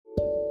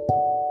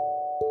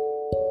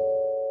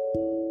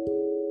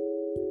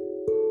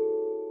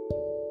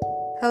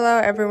Hello,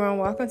 everyone.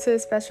 Welcome to a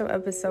special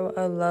episode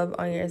of Love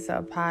on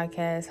Yourself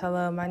podcast.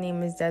 Hello, my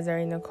name is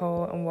Desiree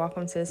Nicole, and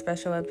welcome to a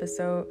special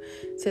episode.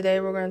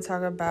 Today, we're going to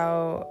talk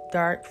about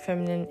dark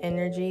feminine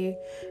energy.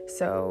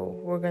 So,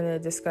 we're going to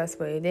discuss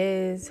what it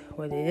is,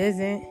 what it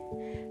isn't,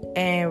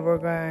 and we're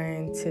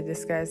going to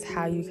discuss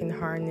how you can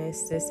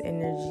harness this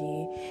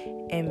energy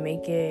and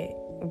make it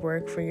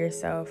work for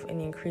yourself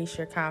and increase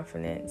your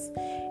confidence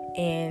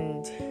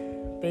and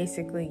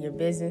basically your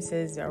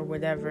businesses or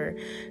whatever.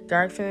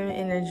 Dark feminine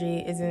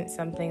energy isn't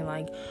something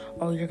like,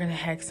 oh, you're gonna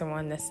hack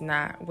someone. That's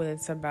not what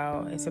it's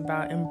about. It's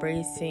about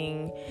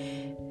embracing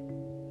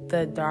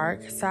the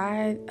dark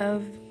side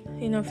of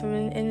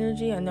feminine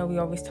energy. I know we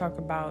always talk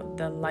about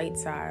the light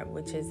side,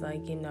 which is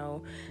like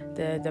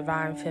the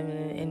divine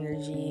feminine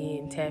energy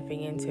and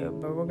tapping into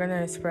it, but we're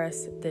gonna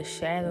express the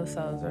shadow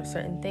selves or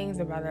certain things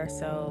about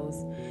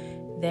ourselves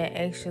that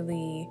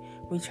actually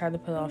we try to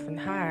put off and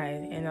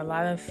hide. And a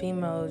lot of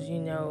females,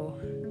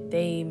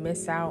 they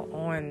miss out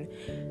on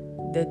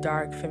the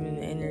dark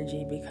feminine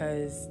energy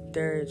because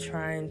they're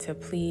trying to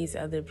please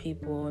other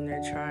people and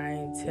they're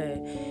trying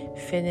to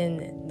fit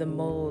in the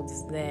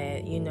molds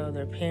that,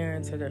 their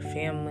parents or their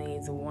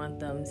families want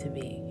them to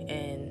be.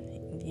 And,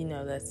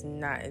 that's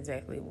not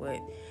exactly what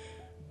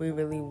we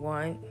really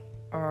want,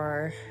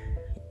 or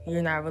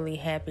you're not really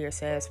happy or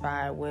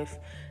satisfied with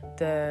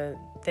the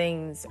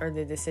things or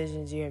the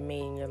decisions you have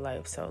made in your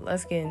life. So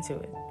let's get into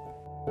it.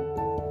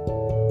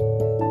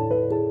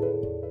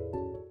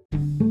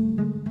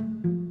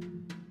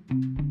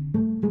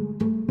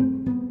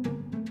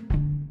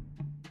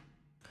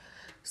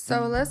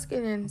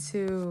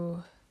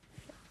 So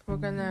we're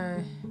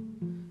gonna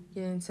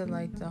get into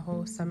like the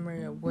whole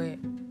summary of what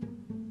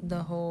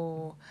the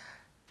whole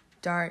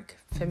dark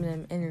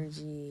feminine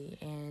energy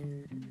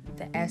and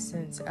the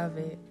essence of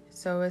it.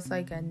 So it's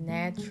like a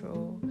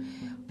natural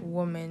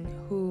woman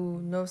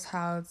who knows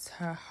how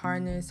to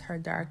harness her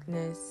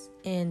darkness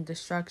and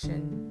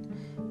destruction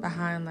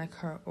behind like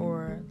her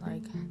aura.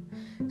 Like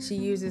she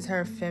uses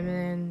her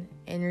feminine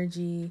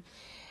energy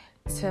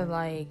to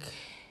like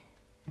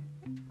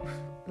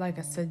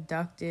a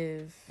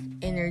seductive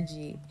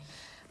energy,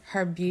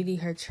 her beauty,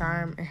 her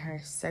charm, and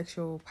her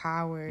sexual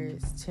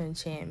powers to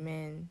enchant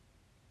men.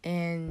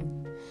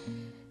 And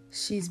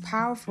she's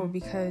powerful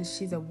because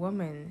she's a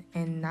woman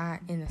and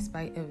not in a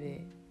spite of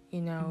it.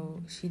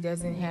 She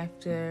doesn't have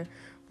to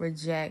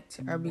reject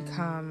or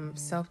become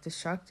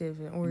self-destructive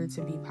in order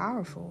to be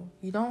powerful.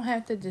 You don't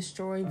have to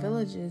destroy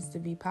villages to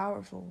be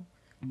powerful.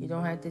 You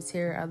don't have to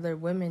tear other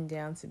women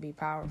down to be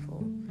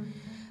powerful.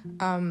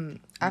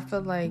 I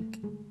feel like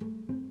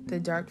the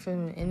dark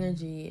feminine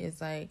energy is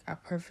like a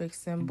perfect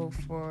symbol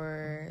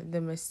for the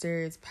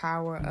mysterious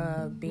power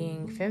of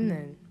being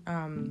feminine.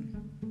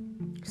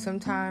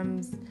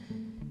 Sometimes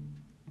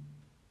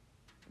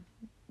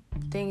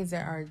things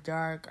that are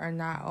dark are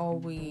not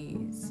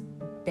always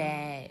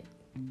bad,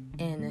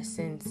 in a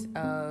sense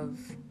of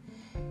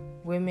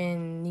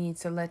women need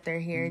to let their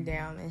hair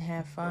down and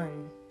have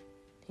fun.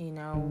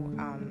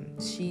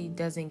 She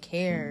doesn't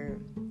care.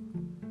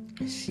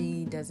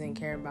 She doesn't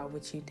care about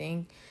what you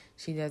think.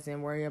 She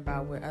doesn't worry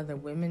about what other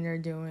women are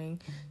doing.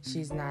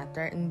 She's not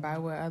threatened by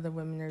what other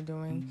women are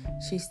doing.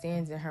 She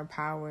stands in her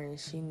power and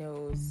she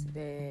knows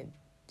that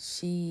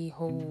she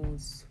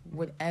holds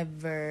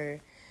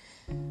whatever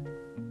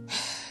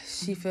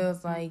she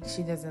feels like.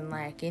 She doesn't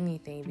lack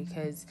anything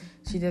because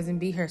she doesn't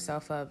beat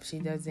herself up. She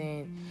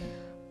doesn't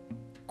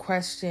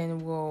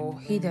question, well,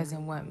 he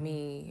doesn't want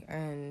me,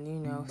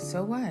 and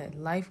so what?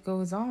 Life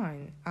goes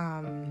on.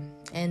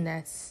 And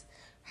that's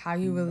how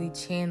you really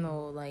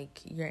channel like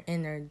your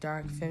inner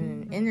dark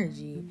feminine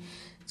energy.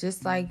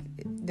 Just like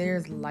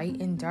there's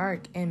light and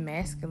dark in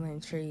masculine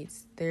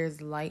traits,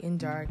 there's light and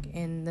dark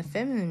in the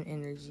feminine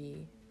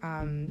energy.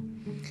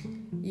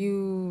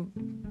 You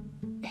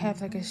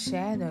have like a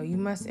shadow. You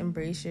must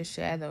embrace your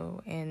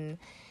shadow and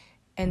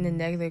the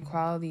negative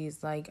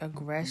qualities like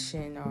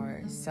aggression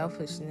or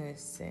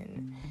selfishness.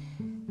 And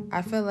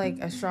I feel like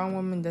a strong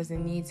woman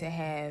doesn't need to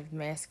have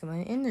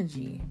masculine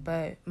energy,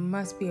 but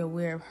must be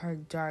aware of her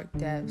dark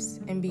depths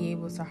and be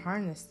able to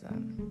harness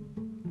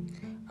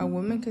them. A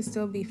woman can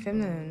still be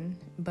feminine,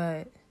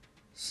 but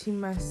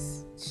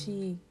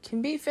she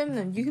can be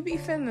feminine. You can be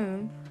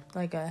feminine,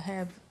 like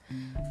have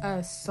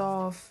a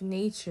soft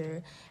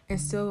nature and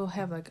still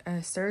have like an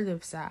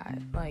assertive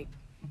side. Like,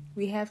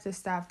 we have to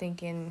stop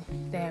thinking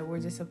that we're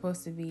just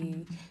supposed to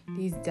be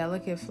these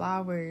delicate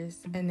flowers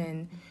and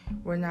then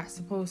we're not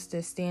supposed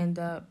to stand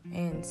up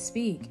and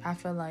speak. I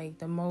feel like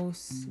the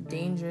most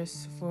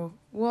dangerous for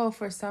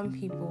some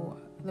people,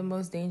 the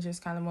most dangerous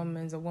kind of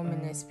woman is a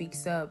woman that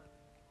speaks up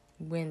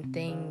when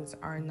things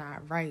are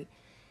not right.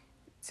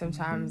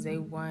 Sometimes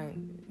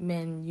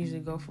men usually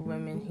go for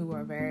women who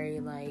are very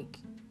like,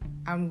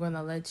 I'm going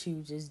to let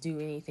you just do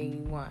anything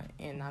you want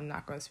and I'm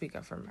not going to speak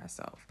up for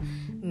myself.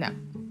 No.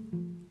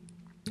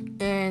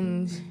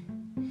 And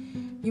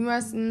you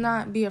must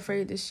not be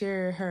afraid to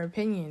share her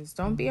opinions.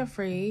 Don't be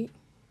afraid.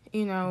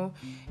 You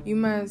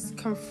must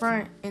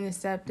confront and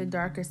accept the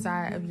darker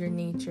side of your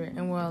nature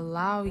and will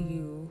allow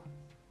you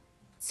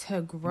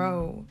to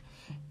grow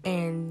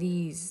and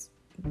the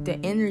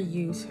inner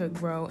you to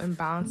grow and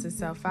balance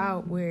itself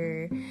out,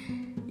 where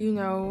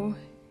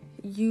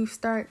you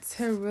start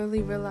to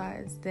really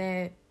realize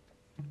that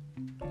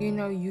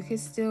you could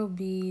still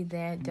be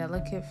that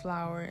delicate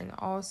flower and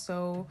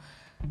also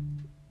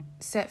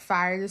set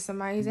fire to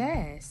somebody's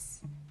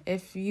ass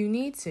if you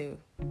need to.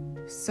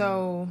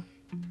 So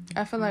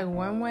I feel like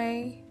one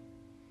way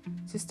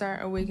to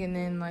start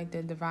awakening like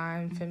the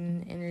divine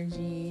feminine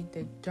energy,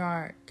 the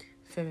dark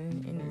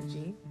feminine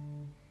energy,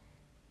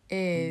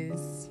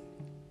 is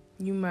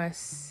you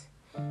must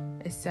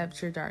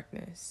accept your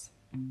darkness.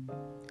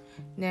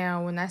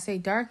 Now, when I say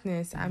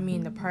darkness, I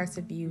mean the parts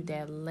of you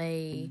that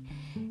lay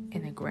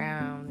in the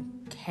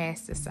ground,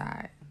 cast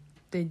aside.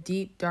 The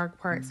deep, dark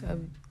parts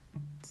of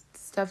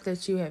stuff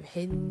that you have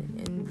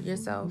hidden in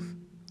yourself,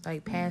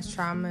 like past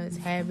traumas,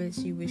 habits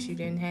you wish you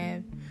didn't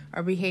have,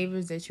 or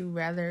behaviors that you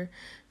rather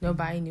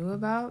nobody knew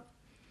about.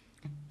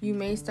 You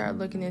may start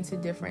looking into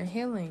different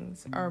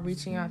healings or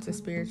reaching out to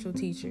spiritual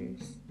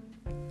teachers.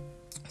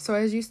 So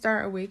as you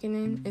start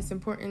awakening, it's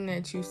important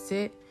that you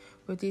sit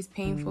with these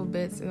painful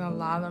bits and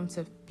allow them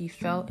to be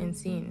felt and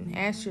seen.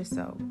 Ask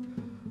yourself,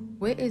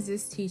 what is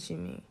this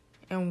teaching me?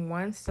 And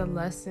once the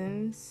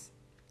lessons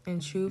and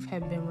truth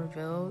have been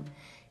revealed,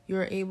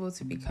 you're able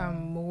to become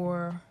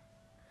more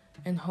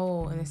and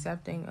whole and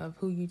accepting of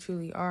who you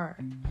truly are,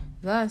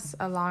 thus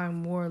allowing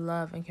more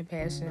love and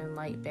compassion and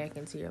light back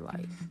into your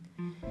life.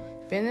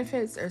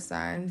 Benefits are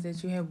signs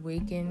that you have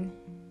awakened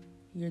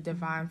your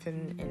divine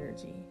feminine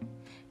energy,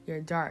 your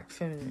dark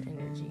feminine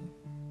energy,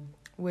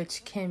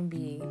 which can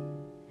be,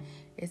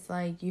 it's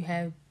like you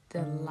have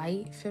the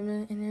light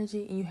feminine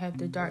energy and you have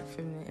the dark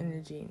feminine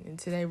energy. And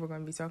today we're going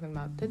to be talking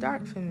about the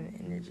dark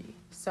feminine energy.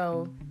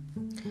 So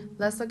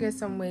let's look at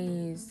some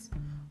ways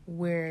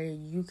where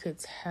you could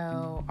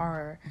tell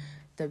are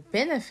the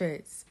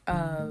benefits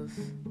of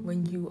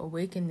when you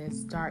awaken this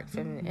dark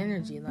feminine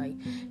energy, like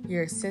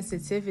your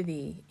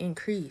sensitivity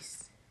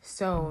increase.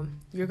 So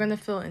you're going to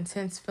feel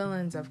intense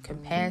feelings of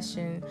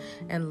compassion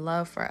and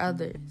love for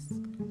others,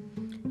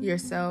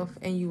 yourself,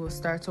 and you will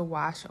start to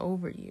wash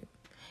over you.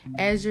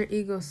 As your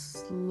ego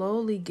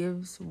slowly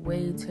gives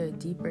way to a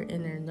deeper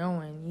inner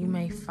knowing, you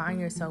may find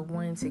yourself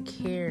wanting to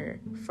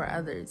care for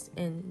others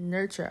and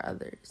nurture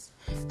others.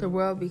 The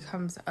world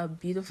becomes a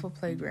beautiful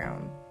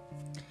playground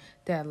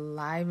that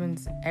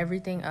livens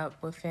everything up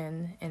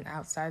within and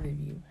outside of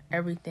you.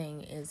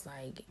 Everything is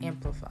like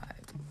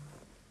amplified.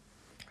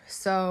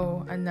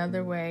 So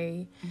another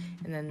way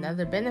and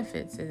another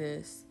benefit to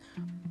this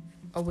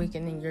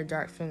awakening your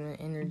dark feminine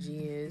energy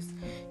is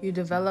you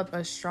develop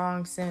a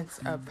strong sense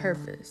of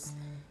purpose.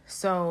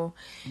 So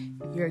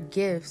your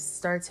gifts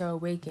start to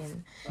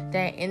awaken.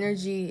 That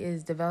energy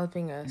is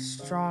developing a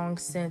strong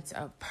sense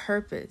of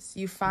purpose.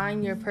 You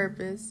find your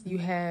purpose. You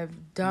have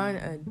done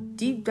a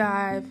deep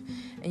dive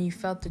and you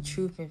felt the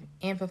truth and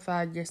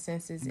amplified your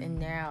senses and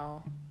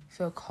now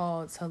feel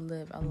called to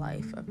live a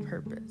life of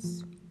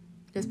purpose.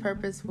 This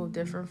purpose will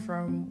differ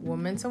from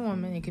woman to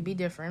woman. It could be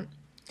different.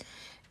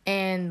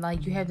 And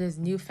like you have this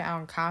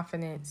newfound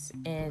confidence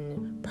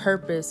and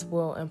purpose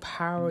will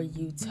empower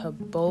you to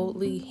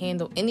boldly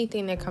handle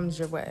anything that comes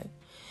your way.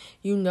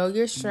 You know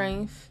your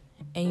strength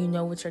and you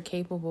know what you're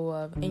capable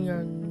of, and you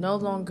no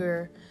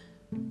longer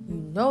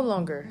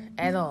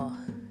at all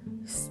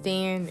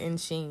stand in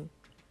shame.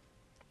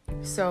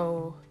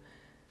 So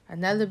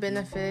another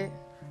benefit,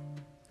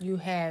 you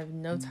have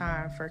no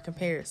time for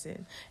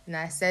comparison. And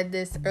I said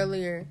this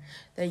earlier,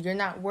 that you're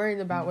not worried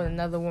about what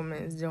another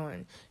woman is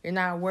doing. You're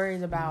not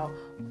worried about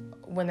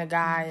when a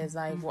guy is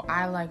like, well,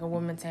 I like a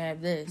woman to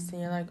have this. And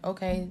you're like,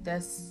 okay,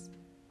 that's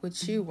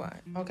what you want.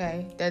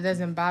 Okay, that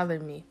doesn't bother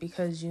me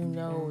because you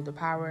know the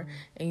power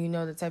and you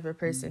know the type of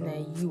person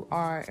that you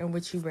are and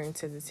what you bring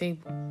to the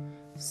table.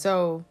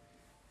 So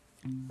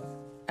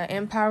an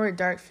empowered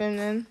dark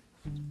feminine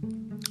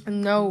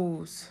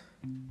knows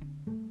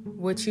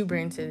what you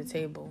bring to the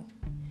table.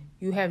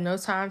 You have no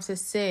time to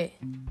sit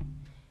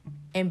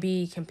and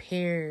be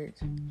compared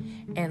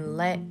and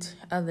let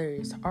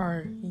others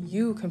or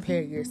you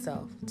compare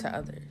yourself to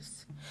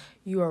others.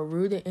 You are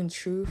rooted in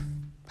truth,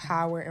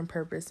 power, and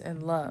purpose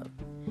and love.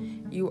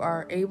 You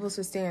are able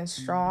to stand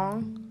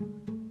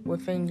strong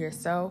within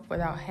yourself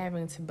without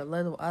having to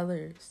belittle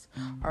others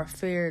or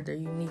fear their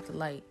unique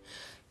light.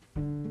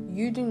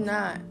 You do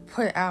not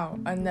put out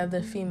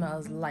another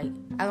female's light.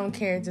 I don't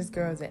care if this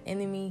girl is an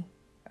enemy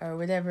or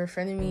whatever,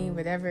 frenemy,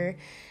 whatever.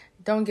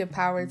 Don't give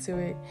power to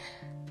it.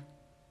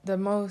 The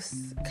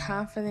most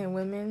confident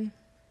women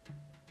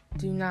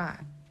do not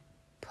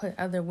put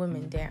other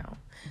women down.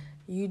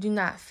 You do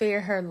not fear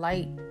her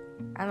light.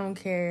 I don't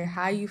care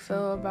how you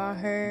feel about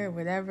her,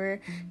 whatever.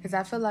 Because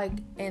I feel like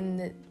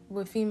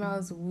with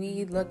females,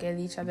 we look at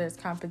each other as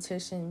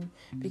competition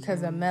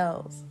because of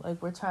males.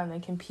 Like we're trying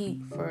to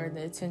compete for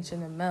the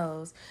attention of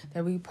males.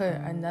 That we put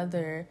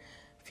another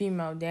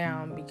female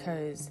down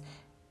because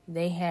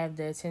they have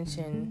the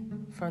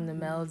attention from the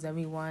males that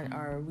we want,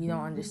 or we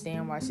don't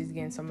understand why she's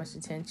getting so much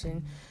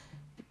attention.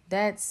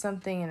 That's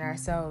something in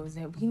ourselves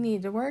that we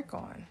need to work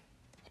on.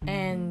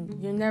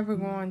 And you're never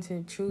going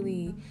to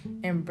truly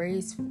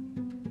embrace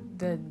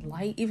the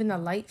light, even the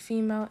light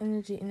female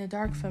energy and the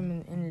dark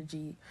feminine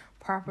energy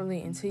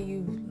properly until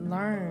you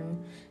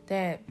learn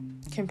that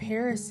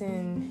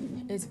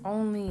comparison is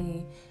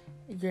only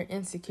your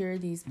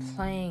insecurities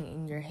playing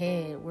in your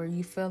head, where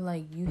you feel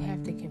like you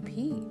have to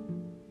compete.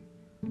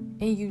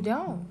 And you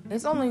don't.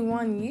 It's only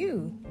one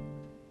you.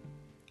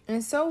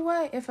 And so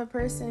what if a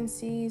person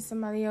sees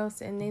somebody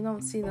else and they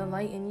don't see the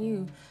light in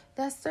you?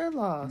 That's their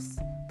loss.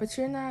 But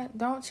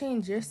don't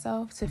change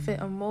yourself to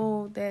fit a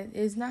mold that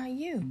is not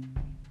you.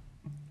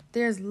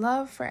 There's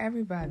love for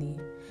everybody.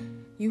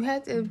 You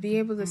have to be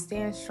able to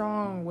stand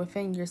strong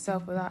within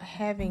yourself without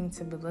having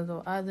to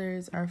belittle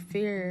others or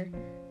fear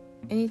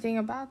anything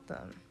about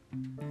them.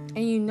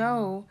 And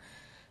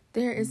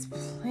there is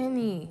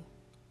plenty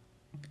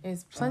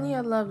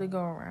of love to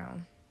go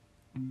around.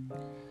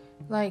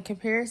 Like,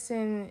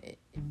 comparison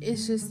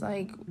is just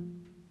like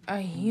a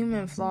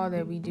human flaw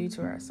that we do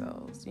to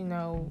ourselves.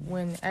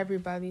 When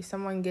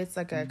someone gets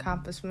like an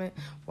accomplishment,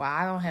 well,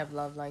 I don't have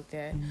love like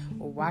that.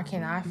 Well, why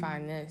can't I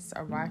find this?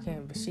 Or why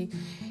can't,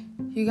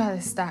 you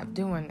gotta stop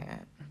doing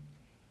that.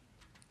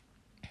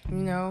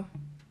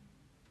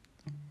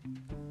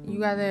 You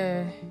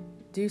gotta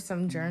do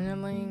some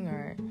journaling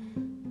or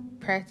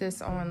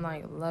practice on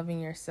like loving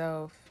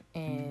yourself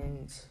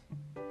and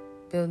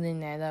building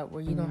that up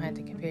where you don't have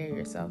to compare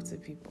yourself to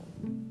people.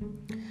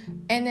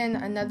 And then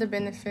another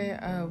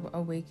benefit of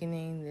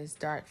awakening this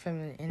dark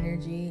feminine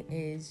energy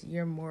is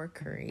you're more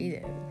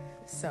creative.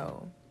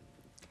 So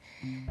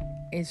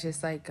it's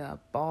just like a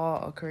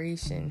ball of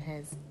creation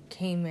has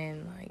came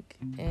in,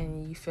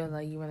 and you feel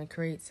like you want to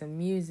create some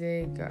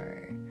music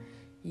or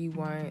you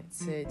want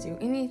to do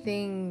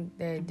anything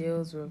that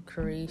deals with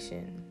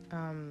creation.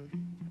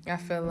 I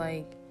feel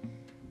like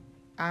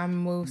I'm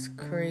most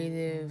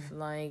creative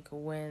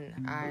when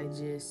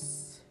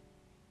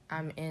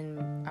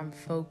I'm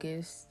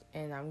focused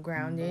and I'm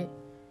grounded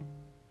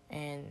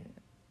and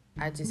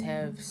I just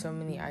have so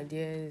many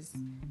ideas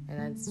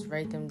and I just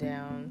write them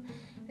down.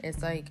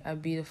 It's like a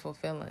beautiful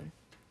feeling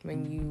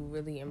when you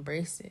really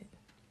embrace it.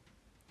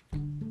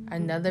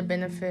 Another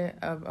benefit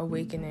of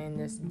awakening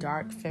this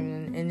dark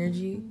feminine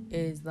energy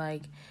is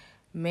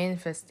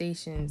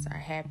manifestations are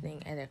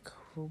happening at a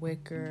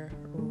quicker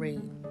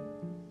rate.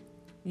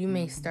 You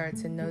may start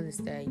to notice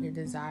that your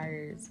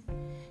desires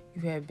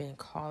you have been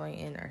calling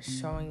in are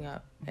showing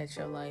up at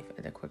your life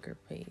at a quicker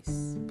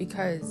pace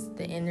because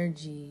the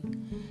energy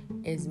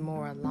is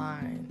more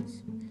aligned.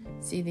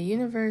 See, the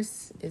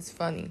universe is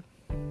funny.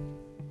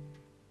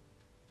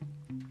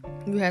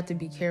 You have to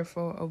be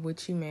careful of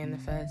what you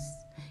manifest.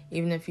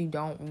 Even if you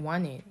don't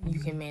want it, you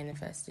can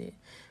manifest it.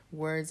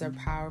 Words are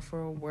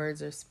powerful.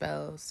 Words are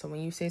spells. So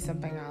when you say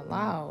something out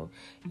loud,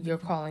 you're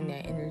calling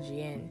that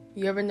energy in.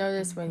 You ever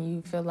notice when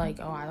you feel like,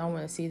 oh, I don't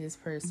want to see this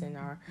person,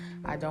 or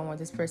I don't want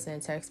this person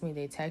to text me,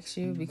 they text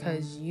you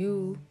because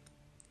you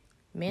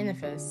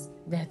manifest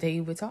that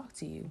they would talk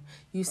to you.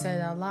 You said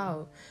it out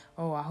loud.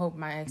 Oh, I hope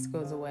my ex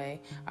goes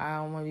away. I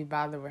don't want to be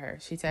bothered with her.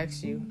 She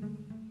texts you.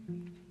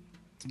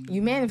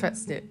 You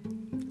manifest it.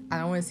 I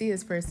don't want to see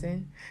this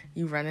person.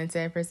 You run into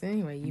that person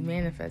anyway. You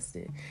manifest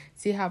it.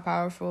 See how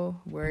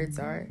powerful words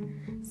are?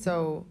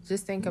 So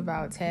just think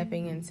about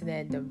tapping into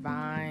that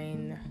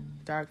divine,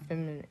 dark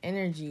feminine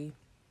energy,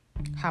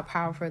 how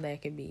powerful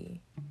that could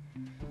be.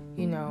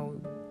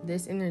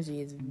 This energy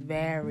is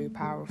very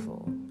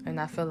powerful. And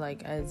I feel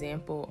like an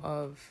example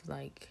of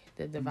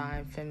the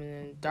divine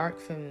feminine, dark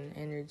feminine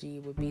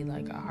energy would be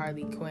like a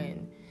Harley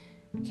Quinn,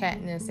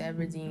 Katniss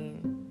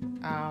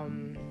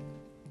Everdeen,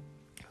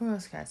 who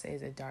else can I say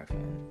is a dark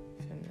feminine?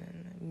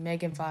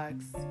 Megan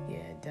Fox,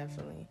 yeah,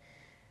 definitely.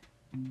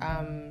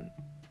 And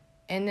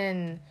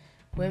then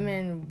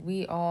women,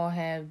 we all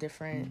have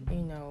different,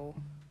 the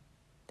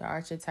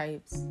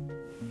archetypes,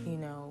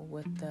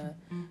 with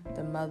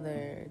the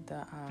mother,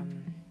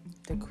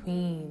 the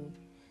queen,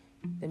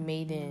 the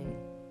maiden,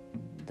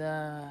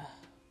 the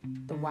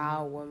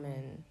wild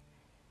woman.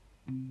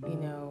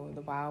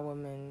 The wild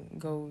woman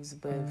goes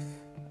with,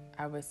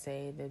 I would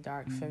say, the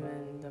dark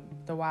feminine,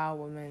 the wild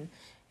woman.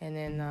 And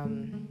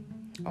then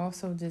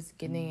also just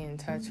getting in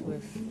touch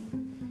with,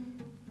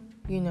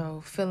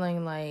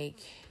 feeling like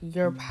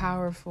you're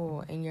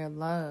powerful and you're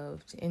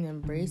loved and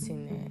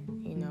embracing that.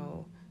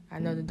 I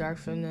know the dark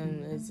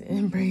feminine is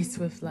embraced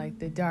with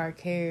the dark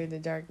hair, the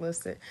dark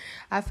lipstick.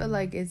 I feel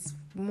like it's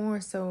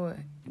more so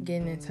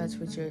getting in touch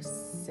with your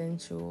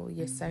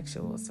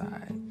sexual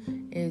side.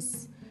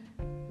 It's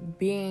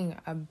being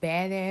a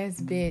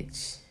badass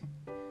bitch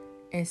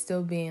and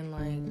still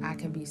being I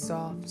can be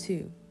soft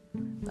too.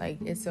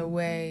 It's a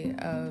way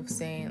of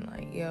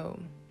saying yo,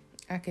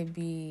 I could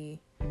be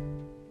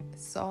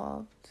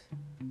soft,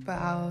 but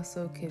I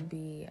also could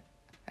be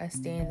a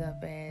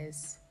stand-up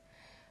ass,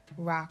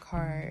 rock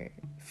hard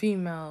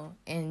female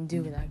and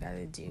do what I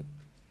gotta do.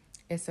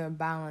 It's a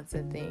balance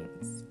of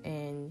things.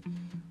 And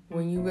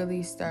when you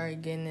really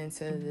start getting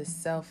into the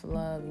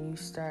self-love and you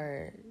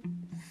start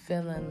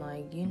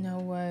feeling you know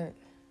what,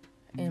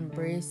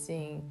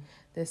 embracing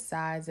the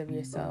sides of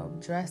yourself.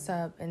 Dress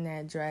up in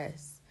that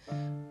dress.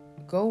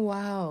 Go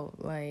wild.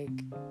 Like,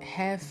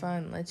 have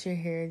fun. Let your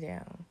hair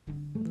down.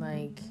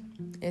 Like,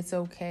 it's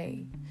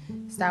okay.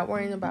 Stop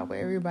worrying about what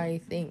everybody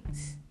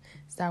thinks.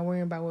 Stop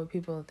worrying about what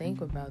people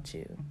think about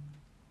you.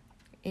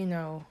 You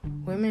know,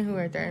 women who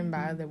are threatened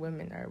by other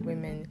women are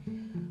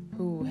women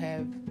who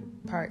have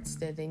parts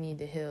that they need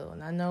to heal.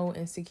 And I know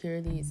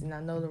insecurities, and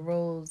I know the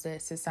roles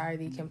that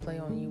society can play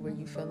on you where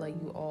you feel like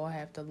you all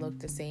have to look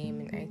the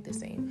same and act the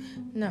same.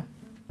 No.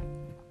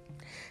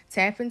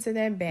 Tap into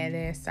that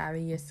badass side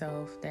of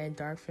yourself, that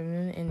dark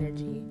feminine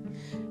energy,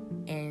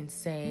 and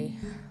say,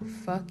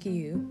 fuck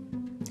you.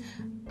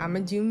 I'ma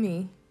do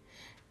me.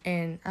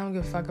 And I don't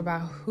give a fuck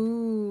about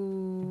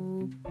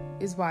who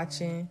is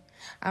watching.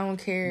 I don't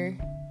care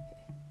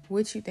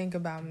what you think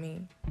about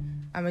me.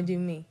 I'ma do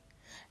me.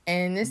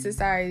 And in this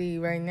society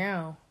right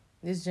now,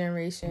 this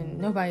generation,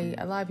 a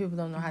lot of people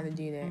don't know how to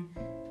do that.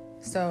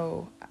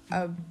 So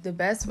the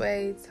best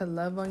way to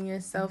love on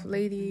yourself,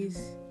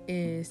 ladies,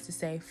 is to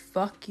say,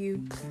 fuck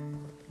you.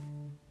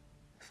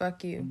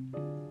 Fuck you.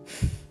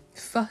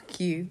 Fuck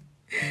you.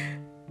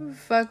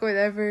 Fuck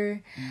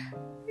whatever.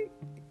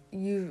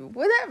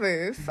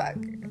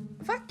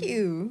 Fuck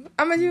you.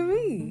 I'ma do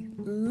me.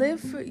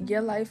 Live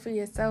your life for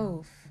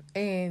yourself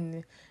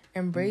and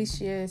embrace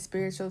your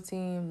spiritual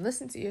team.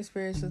 Listen to your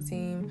spiritual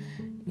team.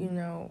 You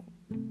know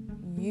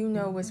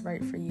what's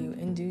right for you,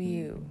 and do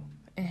you,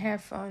 and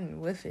have fun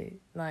with it.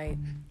 Like,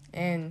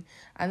 and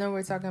I know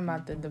we're talking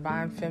about the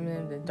divine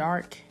feminine, the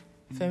dark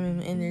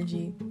feminine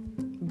energy,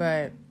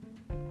 but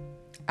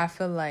I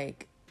feel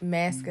like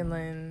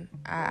masculine.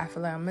 I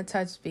feel like I'm gonna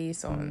touch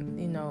base on,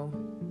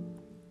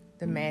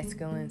 the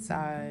masculine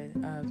side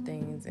of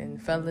things.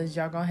 And fellas,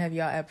 y'all gonna have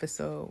y'all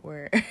episode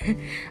where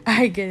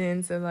I get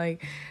into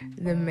like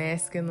the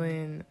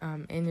masculine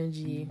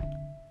energy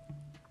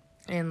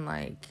and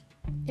like,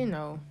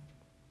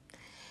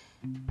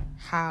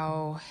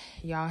 how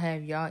y'all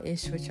have y'all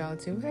ish with y'all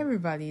too.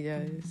 Everybody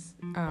does.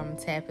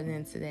 Tapping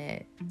into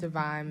that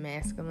divine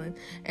masculine.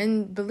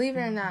 And believe it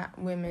or not,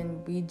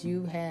 women, we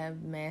do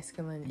have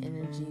masculine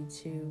energy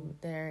too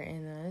there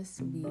in us.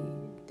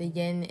 The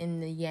yin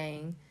and the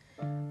yang.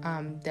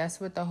 That's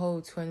what the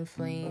whole twin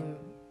flame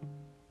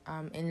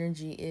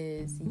energy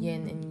is.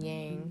 Yin and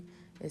yang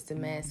is the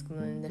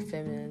masculine, the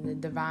feminine, the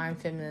divine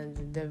feminine,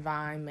 the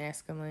divine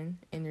masculine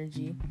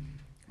energy.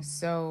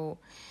 So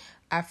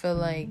I feel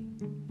like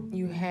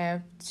you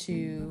have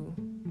to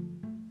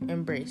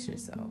embrace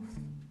yourself.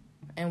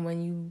 And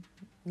when you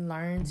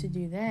learn to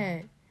do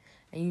that,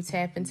 and you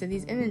tap into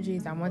these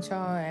energies, I want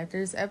y'all, after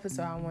this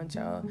episode, I want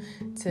y'all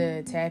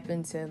to tap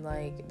into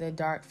like the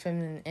dark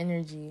feminine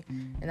energy.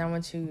 And I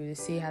want you to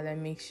see how that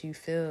makes you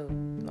feel.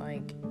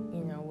 Like,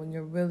 when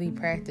you're really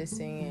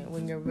practicing it,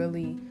 when you're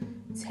really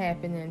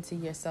tapping into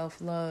your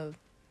self-love.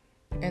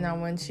 And I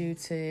want you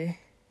to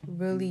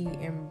really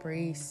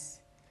embrace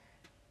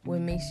what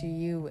makes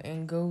you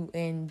and go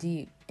in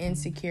deep.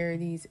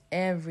 Insecurities,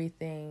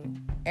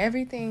 everything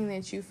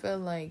that you feel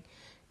like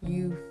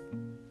you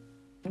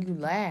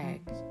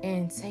lack,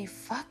 and say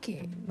fuck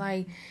it.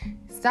 Like,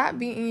 stop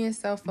beating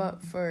yourself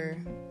up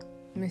for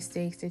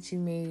mistakes that you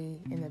made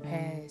in the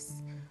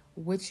past,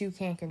 which you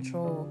can't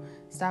control.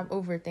 Stop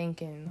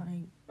overthinking.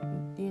 Like,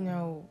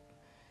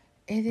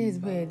 it is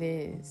what it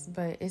is,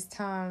 but it's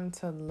time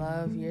to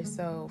love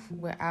yourself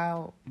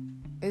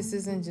this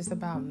isn't just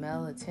about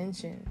male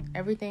attention.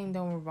 Everything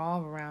don't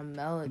revolve around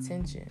male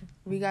attention.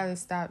 We gotta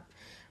stop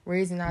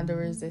raising our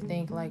daughters to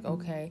think like,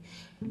 okay,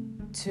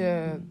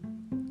 to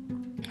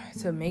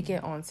make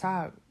it on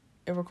top,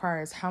 it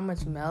requires how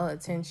much male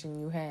attention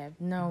you have.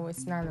 No,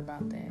 it's not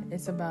about that.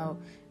 It's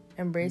about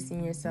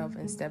embracing yourself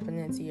and stepping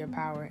into your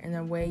power. And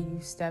the way you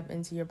step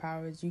into your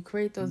power is you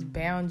create those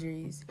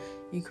boundaries.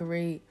 You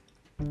create,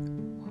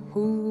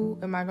 who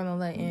am I going to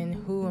let in?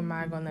 Who am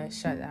I going to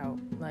shut out?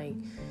 Like,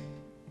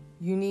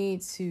 you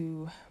need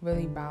to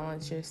really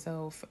balance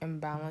yourself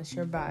and balance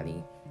your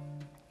body.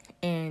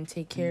 And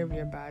take care of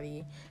your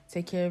body,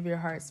 take care of your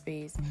heart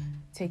space,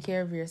 take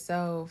care of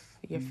yourself,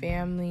 your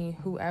family,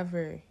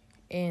 whoever,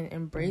 and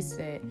embrace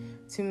it.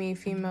 To me,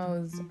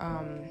 females,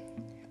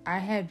 I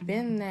had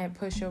been that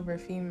pushover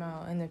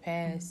female in the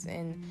past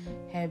and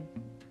had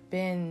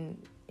been,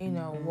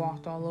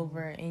 walked all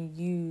over and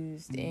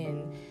used,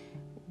 and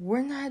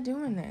we're not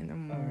doing that no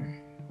more.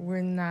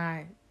 We're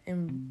not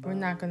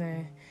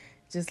gonna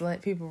just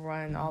let people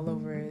run all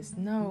over us.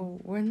 No,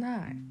 we're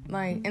not.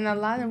 Like, and a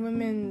lot of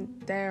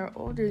women that are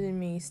older than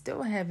me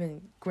still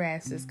haven't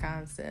grasped this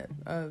concept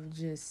of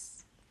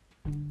just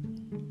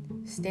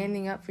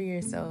standing up for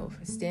yourself,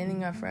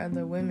 standing up for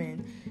other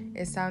women.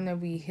 It's time that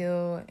we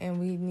heal, and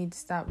we need to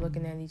stop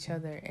looking at each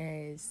other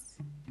as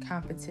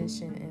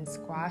competition and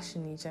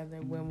squashing each other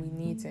when we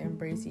need to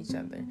embrace each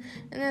other.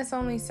 And that's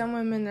only some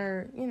women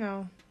are,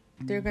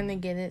 they're gonna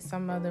get it.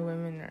 Some other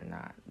women are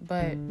not.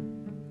 But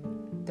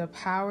the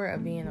power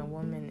of being a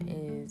woman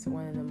is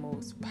one of the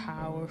most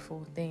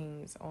powerful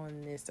things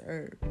on this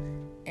earth.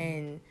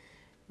 And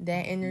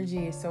that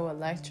energy is so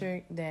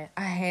electric that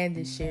I had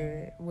to share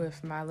it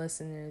with my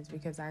listeners,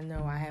 because I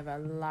know I have a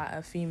lot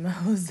of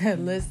females that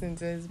listen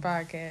to this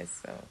podcast.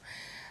 So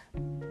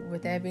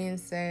with that being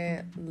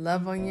said,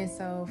 love on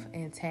yourself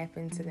and tap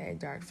into that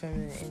dark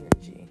feminine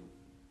energy.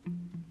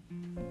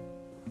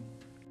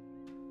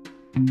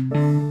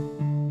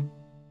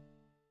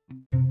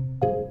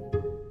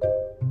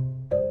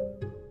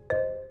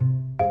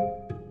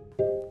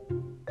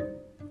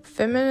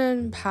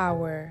 Feminine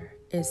power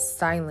is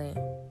silent,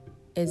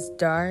 it's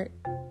dark,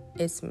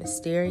 it's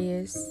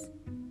mysterious,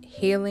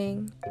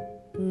 healing,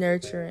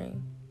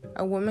 nurturing.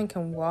 A woman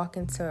can walk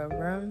into a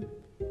room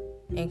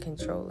and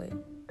control it.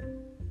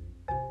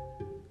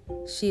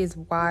 She is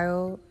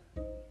wild,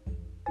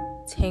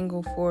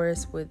 tangled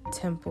forest with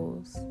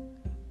temples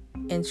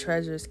and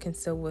treasures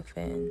concealed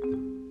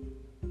within.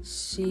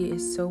 She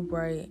is so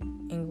bright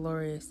and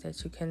glorious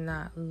that you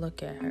cannot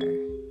look at her.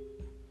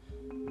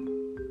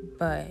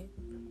 But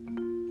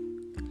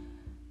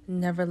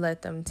never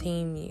let them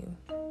tame you.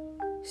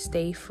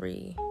 Stay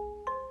free.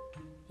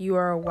 You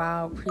are a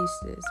wild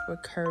priestess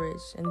with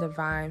courage and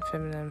divine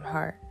feminine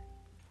heart.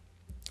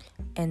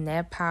 And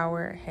that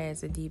power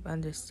has a deep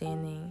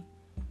understanding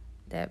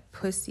that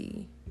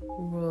pussy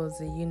rules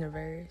the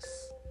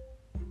universe.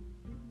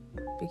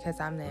 Because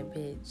I'm that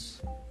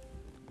bitch.